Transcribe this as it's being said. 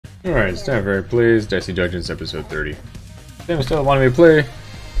Alright, it's time for our plays. Dicey Judgments, episode 30. Sam still wanted me to play. I'm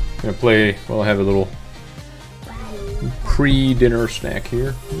gonna play while I have a little pre-dinner snack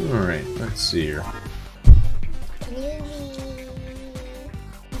here. Alright, let's see here.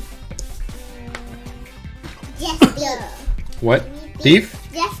 Jester. What? Thief?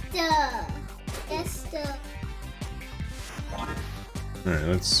 Jester. Jester. Alright,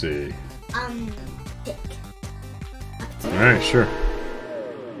 let's see. Pick. Alright, sure.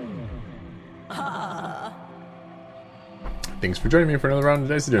 Thanks for joining me for another round of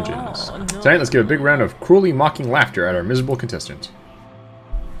Dicey Dungeons. Tonight, let's give a big round of cruelly mocking laughter at our miserable contestant.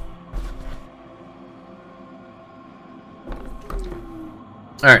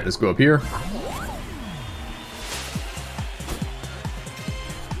 Alright, let's go up here.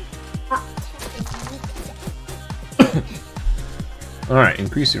 Alright,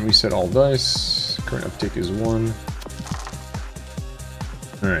 increase and reset all dice. Current uptick is 1.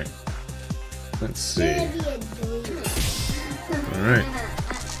 Alright. Let's see. Alright.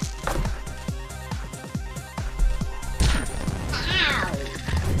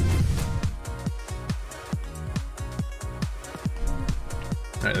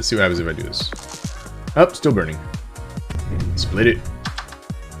 Alright, let's see what happens if I do this. Oh, still burning. Split it.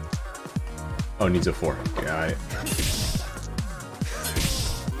 Oh, it needs a 4. Got it.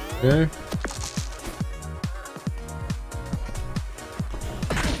 Okay.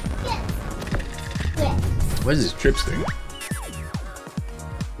 What is this trips thing?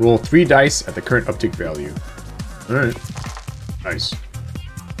 Roll 3 dice at the current uptick value. Alright. Nice.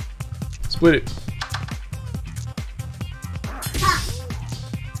 Split it.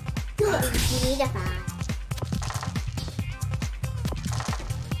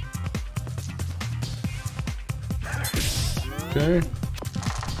 Okay.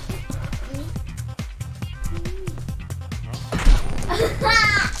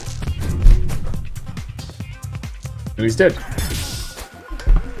 And he's dead.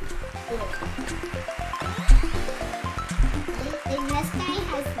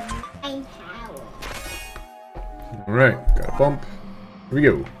 Alright, got a bump. Here we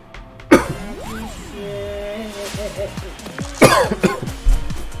go.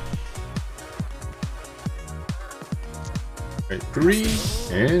 Right, 3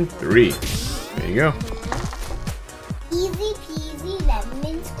 and 3. There you go. Easy peasy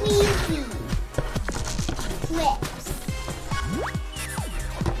lemon squeezy. Whips.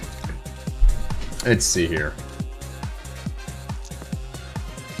 Let's see here.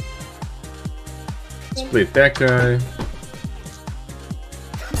 Split that guy.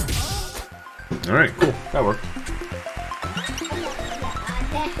 Alright, cool. That worked.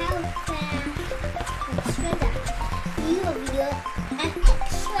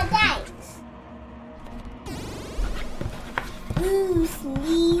 Ooh,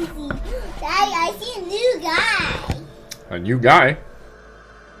 sneezy. Daddy, I see a new guy. A new guy?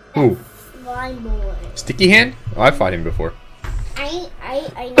 Who? Slime boy. Sticky Hand? Oh, I fought him before.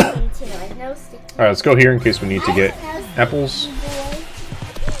 I know him too. I know Sticky. Alright, let's go here in case we need to get apples.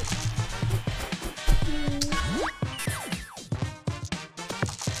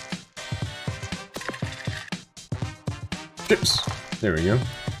 Chips. There we go.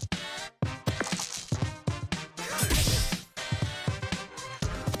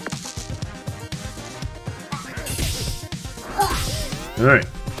 Alright.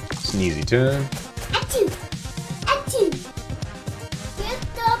 Sneezy time. Achoo! Achoo! Get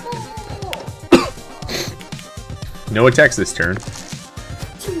double! No attacks this turn.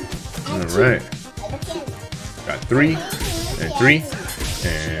 Alright. Got 3, and 3,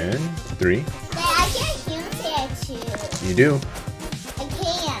 and 3. I can't say achoo. You do. I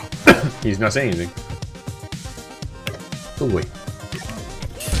can't. He's not saying anything. Oh, wait.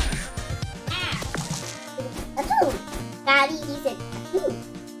 Achoo! Daddy, he said achoo.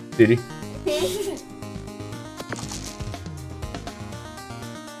 Did he?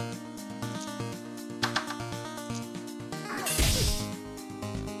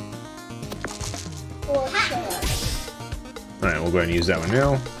 Alright, we'll go ahead and use that one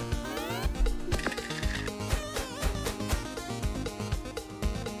now.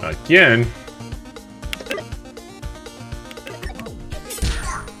 Again.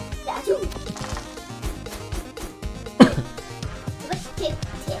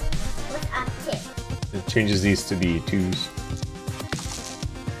 It changes these to be 2s.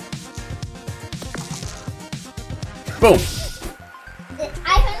 Boom!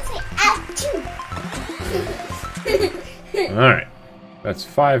 I heard say achoo. Alright. That's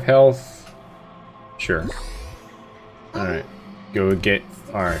 5 health. Sure. Alright. Go get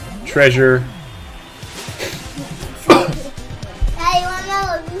our treasure. I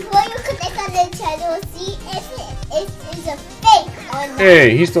want to know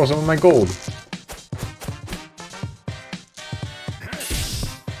Hey, he stole some of my gold.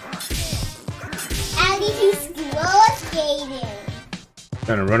 And he's slow skating.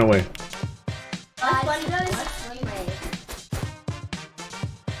 Trying to run away. Let's one away.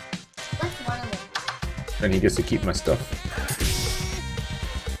 Let's one away. Then he gets to keep my stuff.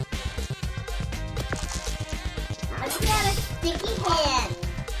 I just got a sticky hand.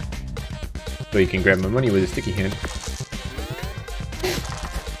 So you can grab my money with a sticky hand.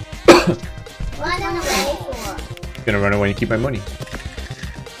 Run away for. Gonna run away and keep my money.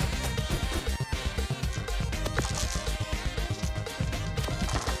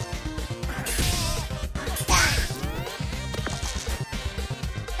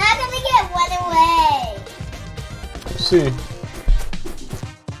 Not gonna get one away. Let's see.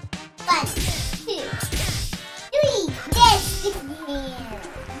 1, 2, 3. Yes, sticky hand.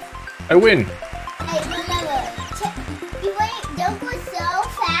 I win. Hey, remember, don't go so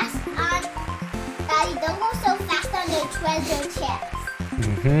fast on. Daddy, don't go so fast on the treasure chest.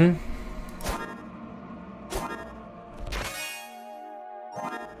 Mm-hmm.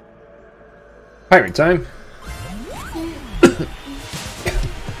 Pirate time.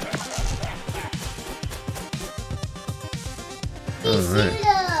 Alright.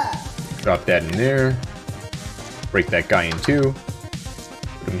 Drop that in there. Break that guy in two.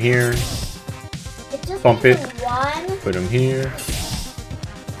 Put him here. Bump it. One. Put him here.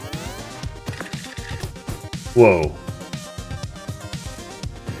 Whoa.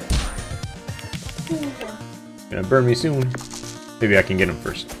 Gonna burn me soon. Maybe I can get him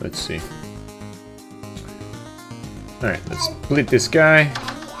first. Let's see. Alright, let's split this guy.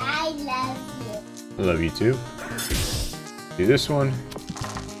 Daddy, I love you. I love you too. Do this one.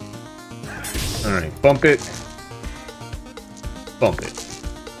 Alright, bump it. Bump it.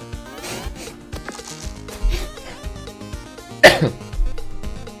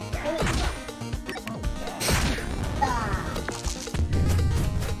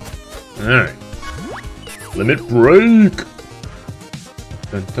 Alright. Limit break!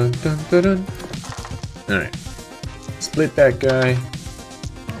 Dun dun dun dun dun. Alright. Split that guy.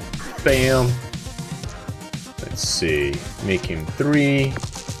 Bam. Let's see. Make him 3.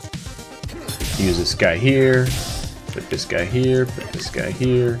 Use this guy here. Put this guy here. Put this guy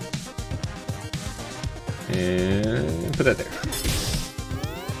here. And put that there.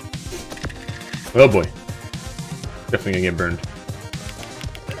 Oh boy. Definitely gonna get burned.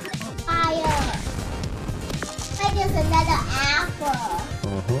 Fire. I just another apple.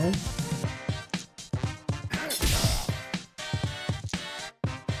 Uh-huh.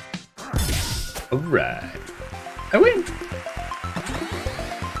 Alright. I win!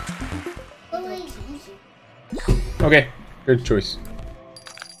 Okay, good choice.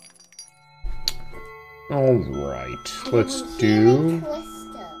 Alright, let's do...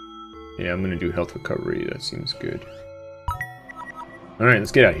 Yeah, I'm gonna do health recovery, that seems good. Alright,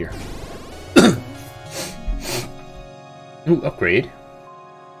 let's get out of here. Ooh, upgrade.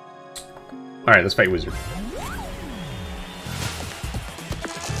 Alright, let's fight Wizard.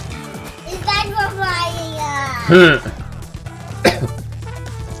 Is that for fighting us?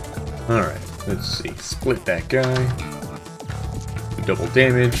 Alright, let's see. Split that guy. Do double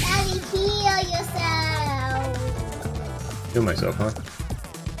damage. Daddy, heal yourself. Heal myself, huh?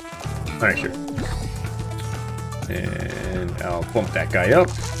 Alright, sure. And I'll bump that guy up.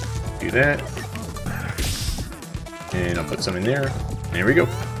 Do that. And I'll put some in there. There we go.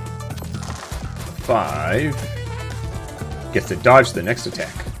 5. Gets to dodge the next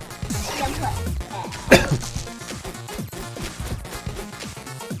attack.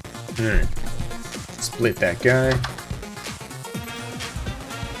 Alright. Split that guy.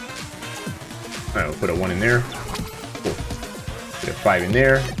 Alright, we'll put a 1 in there. Cool. Put a 5 in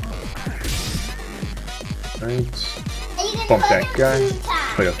there. Right. Bump that guy.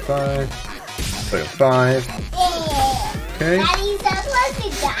 Put a 5. Put a 5. Okay. Daddy's supposed to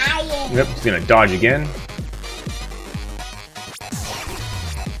die. Yep, he's gonna dodge again.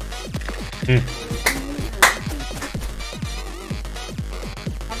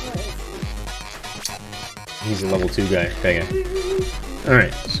 He's a level 2 guy. Dang it.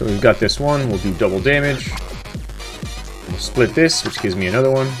 Alright, so we've got this one. We'll do double damage. We'll split this, which gives me another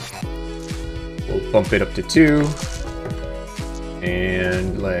one. We'll bump it up to 2.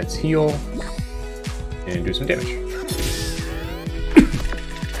 And let's heal. And do some damage.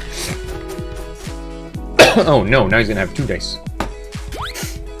 Oh no, now he's gonna have 2 dice.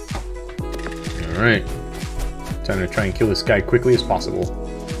 Alright. Time to try and kill this guy quickly as possible.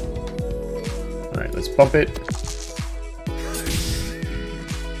 Alright, let's bump it.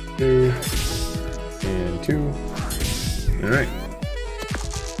 2. And 2. Alright.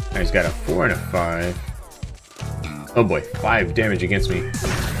 He's got a 4 and a 5. Oh boy, 5 damage against me.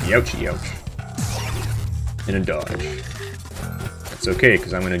 Youchy, ouch. And a dodge. That's okay,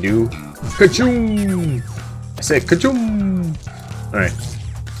 because I'm gonna do ka-choom! I said ka-choom! Alright.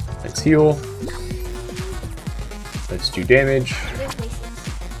 Let's heal. Let's do damage.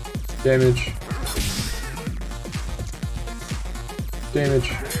 Damage.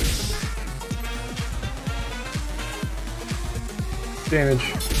 Damage.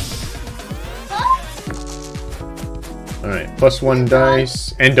 Damage. Alright, +1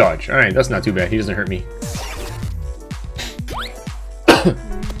 dice. And dodge. Alright, that's not too bad. He doesn't hurt me.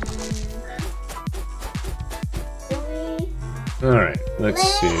 Alright, let's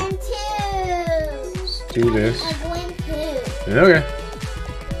see. Let's do this. Okay.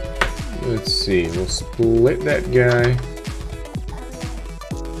 Let's see. We'll split that guy.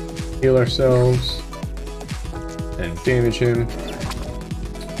 Heal ourselves. And damage him.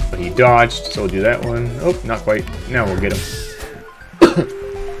 But he dodged, so we'll do that one. Oh, not quite. Now we'll get him.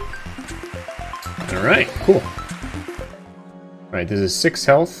 Alright, cool. Alright, this is 6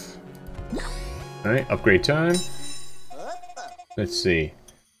 health. Alright, upgrade time. Let's see.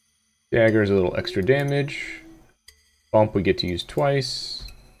 Dagger's a little extra damage. Bump we get to use twice.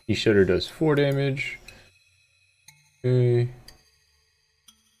 E-Shutter does 4 damage. Okay.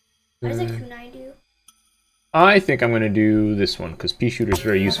 What does a kunai do? I think I'm going to do this one, because Pea-Shooter is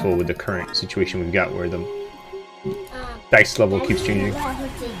very useful with the current situation we've got, where the dice level keeps changing. Level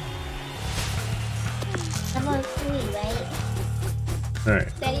 3, right?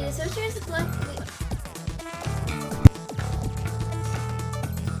 Alright. Daddy, the sorcerer's blood.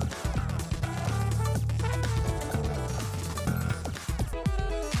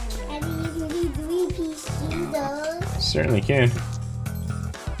 Certainly can.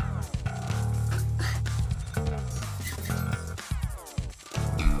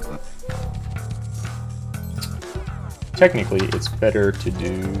 Technically, it's better to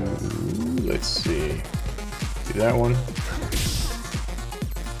do... Let's see. Do that one.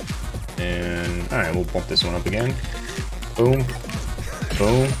 And... Alright, we'll bump this one up again. Boom.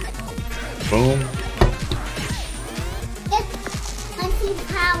 Boom. Boom. Just 20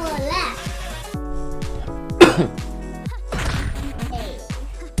 power left.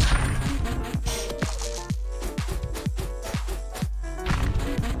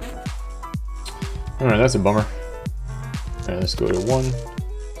 Alright, that's a bummer. Alright, let's go to 1.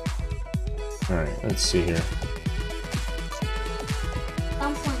 Alright, let's see here.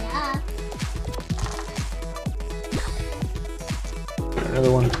 Bump one up.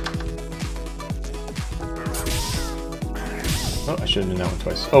 Another one. Oh, I should have done that one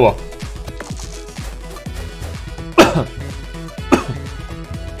twice. Oh well.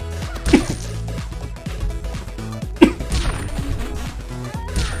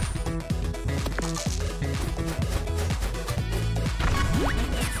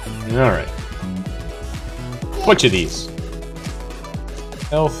 Alright. Which of these?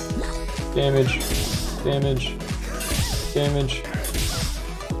 Health, damage, damage, damage,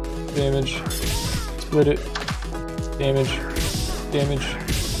 damage, split it, damage, damage.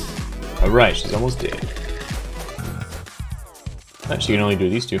 Alright, she's almost dead. She can only do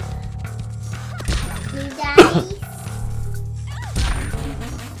these 2.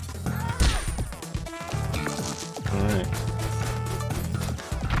 Alright.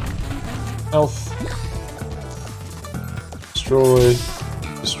 Health. Destroy.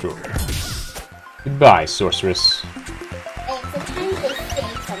 Destroy. Goodbye, sorceress.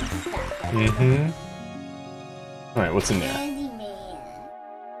 Mm-hmm. Alright, what's in there?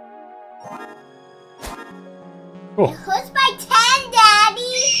 Cool. It hurts by 10,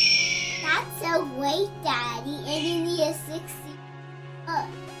 Daddy! That's so great, Daddy. And you need a 60.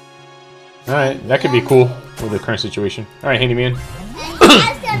 Alright, that could be cool with the current situation. Alright, handyman. And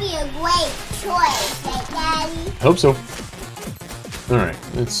that's gonna be a great choice, right, Daddy? I hope so. Alright,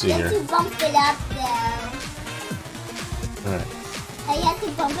 let's see You here. have to bump it up, though. Alright. You have to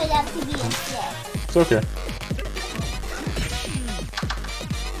bump it up to be a 6. It's okay.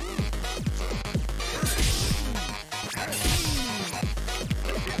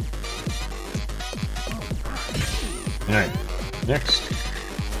 Alright, next.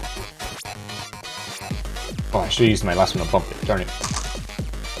 Oh, I should have used my last one to bump it. Darn it.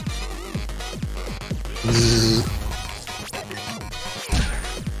 Zzz.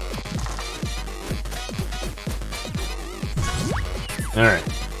 Alright.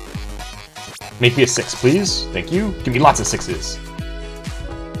 Make me a 6, please. Thank you. Give me lots of 6s.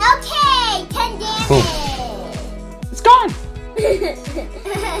 Okay, 10 damage. Boom. It's gone! Hey,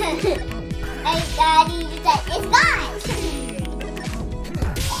 Daddy, it's gone.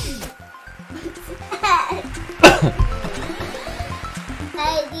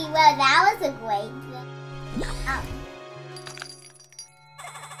 that was a great one.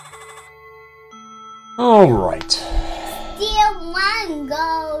 Alright. Steal 1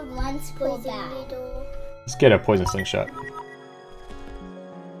 gold, 1 poison needle. Let's get a poison slingshot.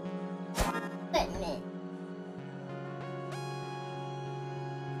 Equipment.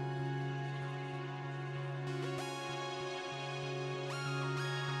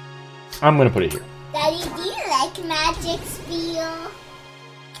 I'm gonna put it here. Daddy, do you like magic spiel?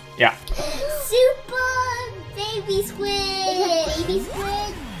 Yeah. Super baby squid. Baby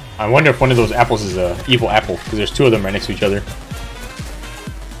squid. I wonder if one of those apples is a evil apple, because there's 2 of them right next to each other.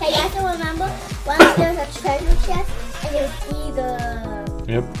 Hey, you have to remember, once there's a treasure chest, and there's either...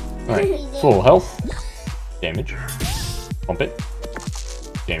 Yep. Alright. Full health. Damage. Pump it.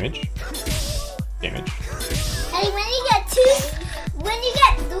 Damage. Damage. Hey, when you get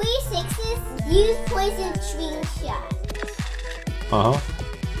 3 sixes, use poison string shot. Uh-huh.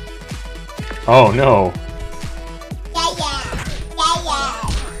 Oh no. Yeah.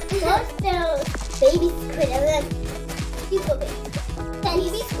 What's the baby squid and then super baby squid?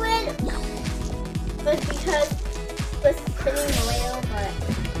 Baby squid was because it was spinning away over it.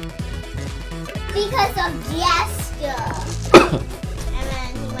 Because of Jester. And then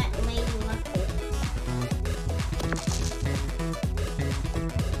he went and made him look good.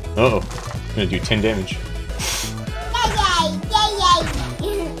 Uh-oh. I'm gonna do 10 damage.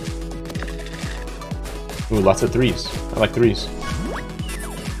 Yay! Ooh, lots of 3s. I like 3s.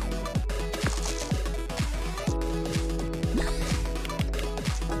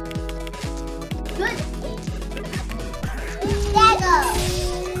 Good.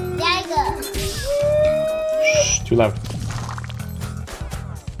 Dagger. Shh, too loud.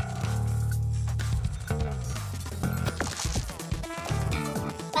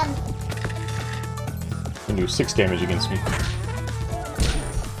 Gonna do 6 damage against me.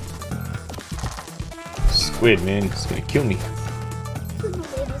 Squid, man, it's gonna kill me.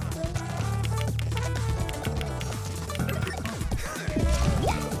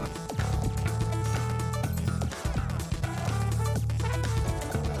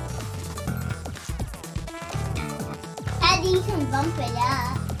 Daddy, you can bump it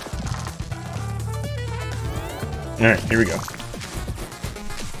up. Alright, here we go.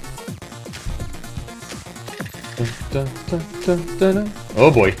 Dun, dun, dun, dun, dun.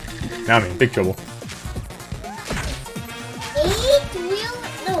 Oh boy, now I'm in big trouble.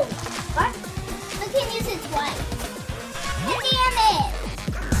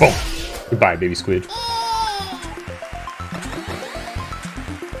 Boom! Goodbye, baby squid.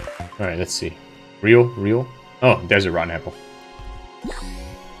 Alright, let's see. Real? Oh, there's a rotten apple.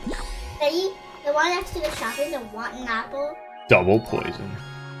 Ready? The one next to the shop is a rotten apple. Double poison.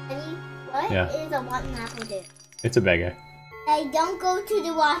 Ready? What is a rotten apple do? It's a bad guy. Hey, don't go to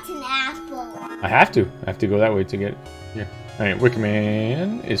the rotten apple. I have to. I have to go that way to get here. Alright, Wicker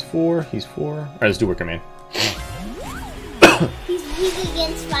Man is 4. He's 4. Alright, let's do Wicker Man. He's weak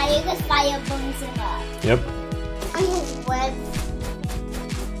against fire because fire burns him up. Yep. On his webs.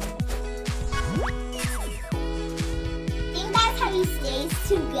 I think that's how he stays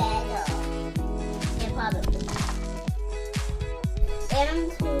together. Yeah, probably.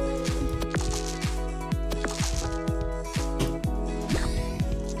 And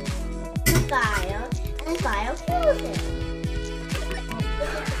fire. And fire kills him.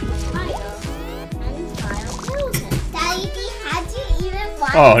 Fire. And fire kills him. Daddy, had you even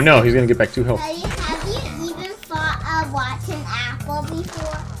fought? Oh no, he's gonna get back 2 health. Daddy, have you even fought a rotten apple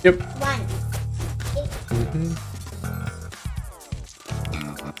before? Yep. Once.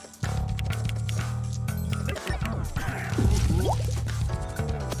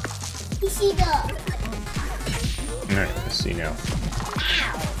 Alright, let's see now.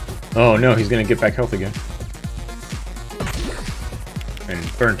 Ow. Oh no, he's gonna get back health again.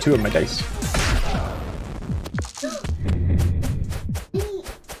 And burn 2 of my dice.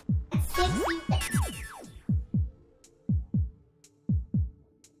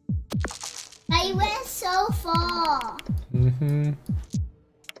 I went so far. Mm-hmm.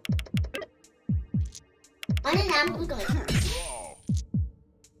 On an apple's going to hurt.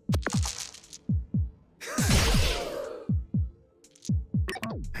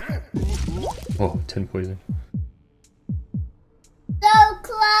 Oh, 10 poison. So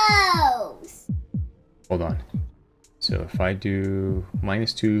close. Hold on. So if I do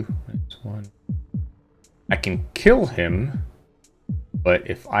 -2, -1, I can kill him, but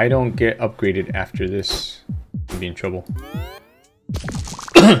if I don't get upgraded after this, I'll be in trouble.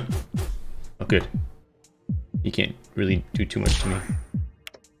 Oh, good. He can't really do too much to me.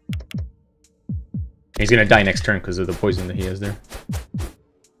 He's gonna die next turn because of the poison that he has there.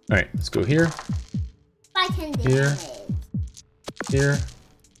 Alright, let's go here. Here. Here.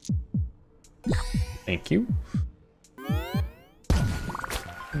 Thank you.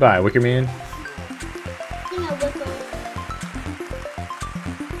 Bye, Wicker Man.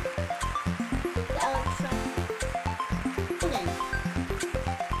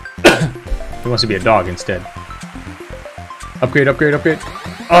 He wants to be a dog instead. Upgrade, upgrade, upgrade.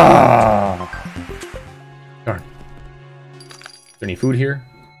 Ah! Darn. Is there any food here?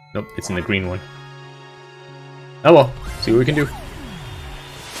 Nope, it's in the green one. Oh well, see what we can do.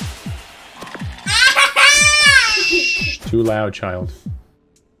 Too loud, child.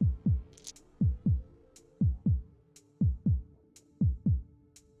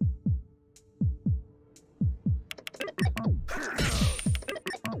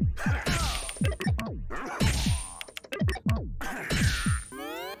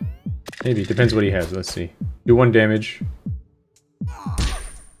 Maybe, depends what he has. Let's see. Do 1 damage.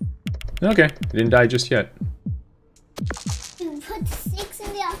 Okay, he didn't die just yet. You put 6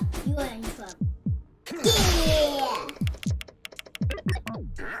 in there, you are in trouble. Yeah!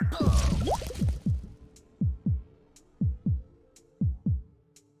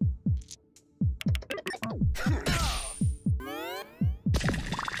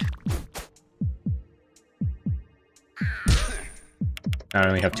 I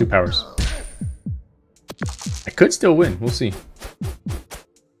only have 2 powers. I could still win. We'll see.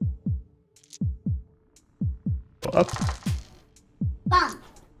 Go up. Bump.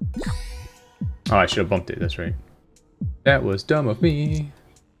 Oh, I should have bumped it. That's right. That was dumb of me.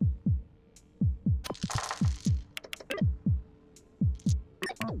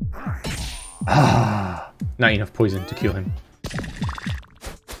 Ah, not enough poison to kill him.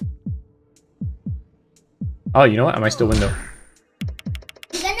 Oh, you know what? I might still win though.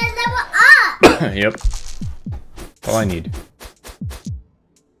 You're gonna level up! Yep. All I need.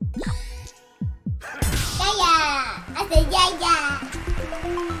 Yeah! I said yeah!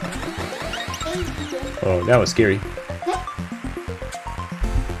 Oh, that was scary.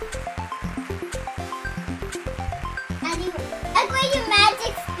 Upgrade your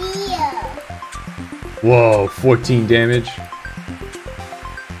magic spear! Whoa, 14 damage.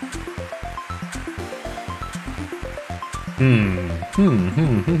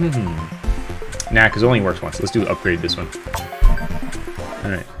 Nah, because it only works once. Let's do upgrade this one.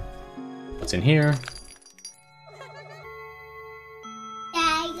 Alright. What's in here?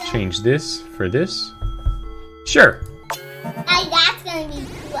 Change this for this. Sure. That's gonna be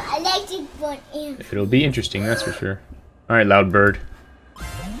cool. Electric one. It'll be interesting, that's for sure. Alright, loud bird.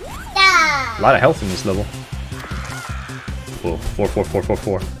 Stop. A lot of health in this level. Whoa, 4, 4, 4, 4,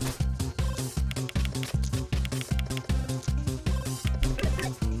 4.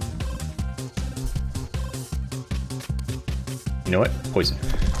 You know what? Poison.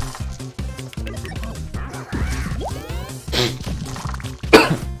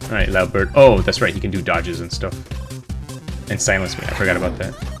 Alright, loud bird. Oh, that's right, he can do dodges and stuff. And silence me, I forgot about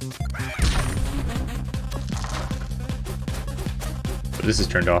that. But this is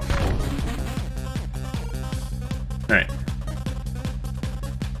turned off. Alright.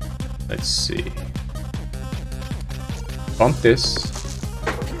 Let's see. Bump this.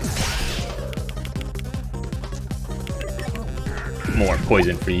 More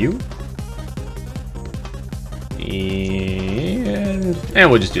poison for you. And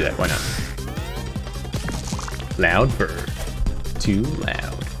we'll just do that, why not? Loud bird. Too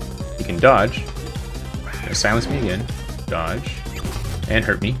loud. You can dodge. Silence me again. Dodge. And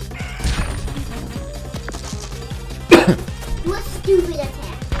hurt me. What stupid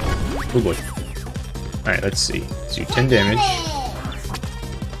attack? Oh boy. Alright, let's see. Let's do 10 damage.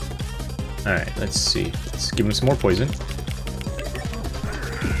 Alright, let's see. Let's give him some more poison.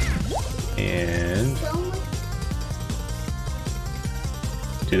 And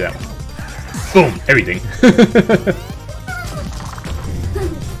do that one. Boom! Everything.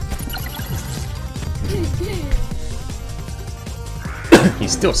 He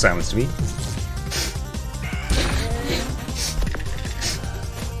still silenced me.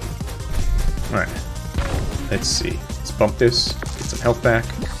 Alright. Let's see. Let's bump this. Get some health back.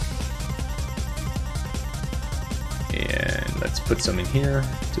 And let's put some in here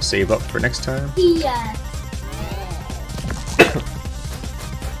to save up for next time. Yeah.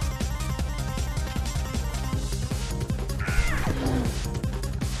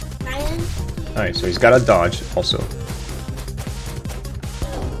 Alright, so he's got a dodge also.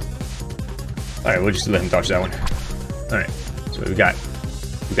 Alright, we'll just let him dodge that one. Alright, so we got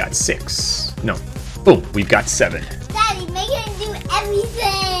 6. No. Boom, we've got 7. Daddy, make him do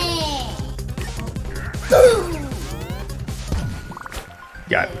everything! Boom!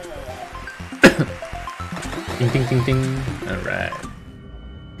 Got it. Ding, ding, ding, ding. Alright.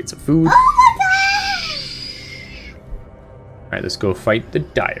 Get some food. Oh my god! Alright, let's go fight the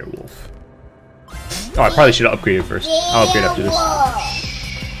dire wolf. Oh, I probably should have upgraded first. I'll upgrade after this.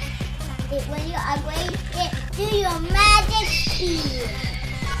 When you upgrade it, do your magic speed.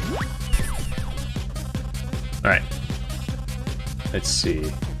 Alright. Let's see.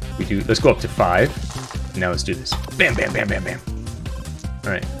 Let's go up to 5. Now let's do this. Bam, bam, bam, bam, bam.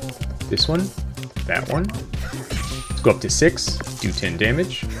 Alright. This one. That one. Let's go up to 6. Do 10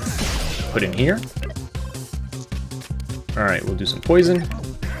 damage. Put in here. Alright, we'll do some poison.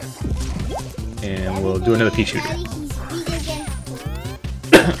 And we'll do another pea shooter.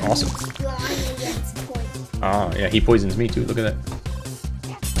 Awesome. Oh, yeah, he poisons me too. Look at that.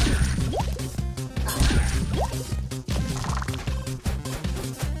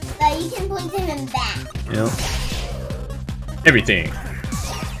 But you can poison him back. Yep. Everything.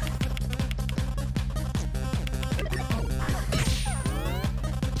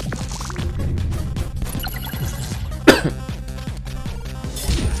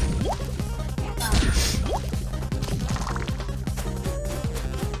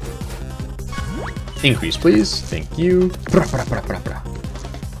 Increase, please. Thank you. Bra, bra, bra, bra, bra.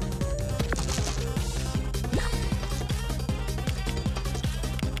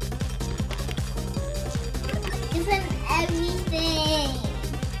 Give him everything.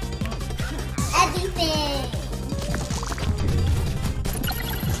 Everything.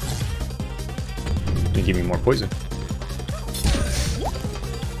 You give me more poison.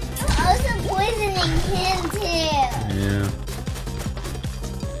 Also poisoning him too. Yeah.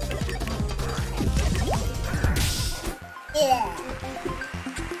 Yeah.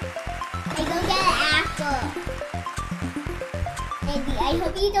 Hey, go get an apple. Baby, I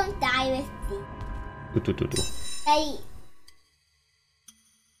hope you don't die with me. Daddy,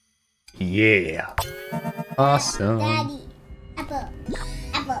 Yeah. Awesome. Daddy, apple,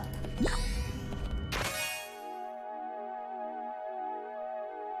 apple.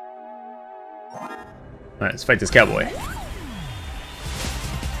 Alright, let's fight this cowboy.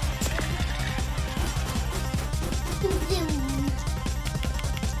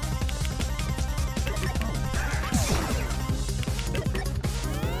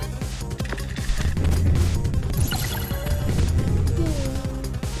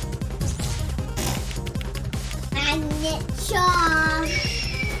 Magnet charm.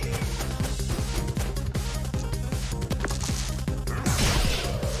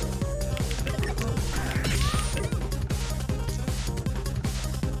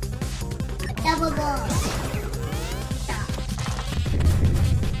 Double ball.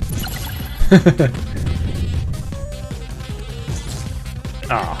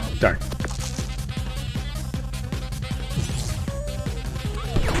 Ah, darn.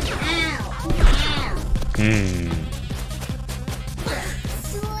 Ow, ow. Hmm.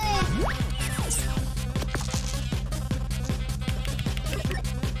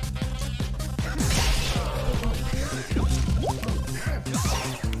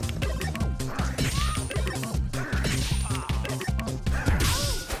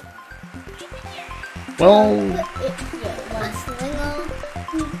 Well, One sling on,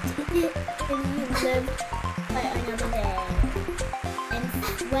 you did it, and you live by another day. And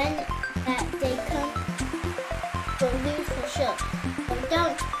when that day comes, we'll lose for sure. But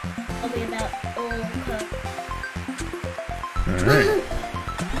don't worry about all alright.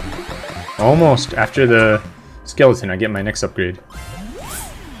 Almost. After the skeleton, I get my next upgrade.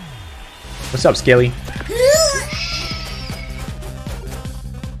 What's up, Scaly?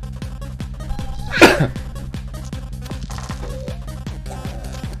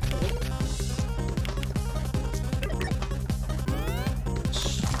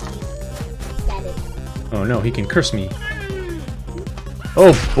 Oh no, he can curse me.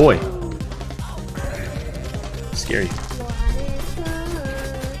 Oh boy. Scary.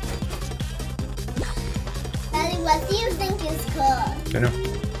 Daddy, what do you think is cool? I don't know.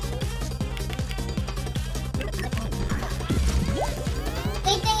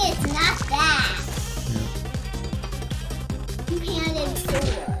 I think it's not that. Two-handed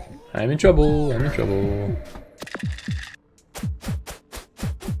sword. I'm in trouble. I'm in trouble.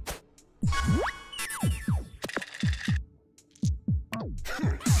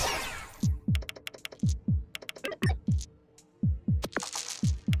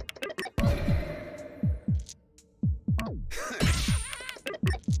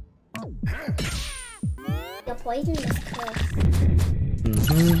 The poison is cool.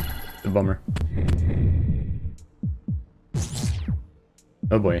 A bummer.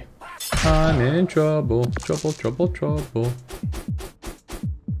 Oh boy. I'm in trouble. Trouble, trouble, trouble.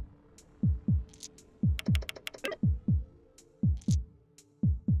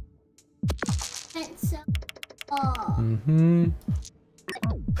 And so, Mm-hmm.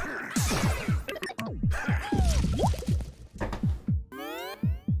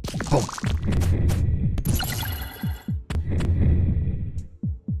 Boom.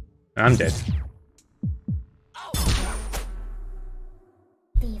 I'm dead.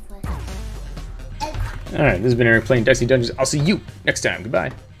 Alright, this has been Eric playing Dicey Dungeons. I'll see you next time.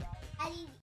 Goodbye.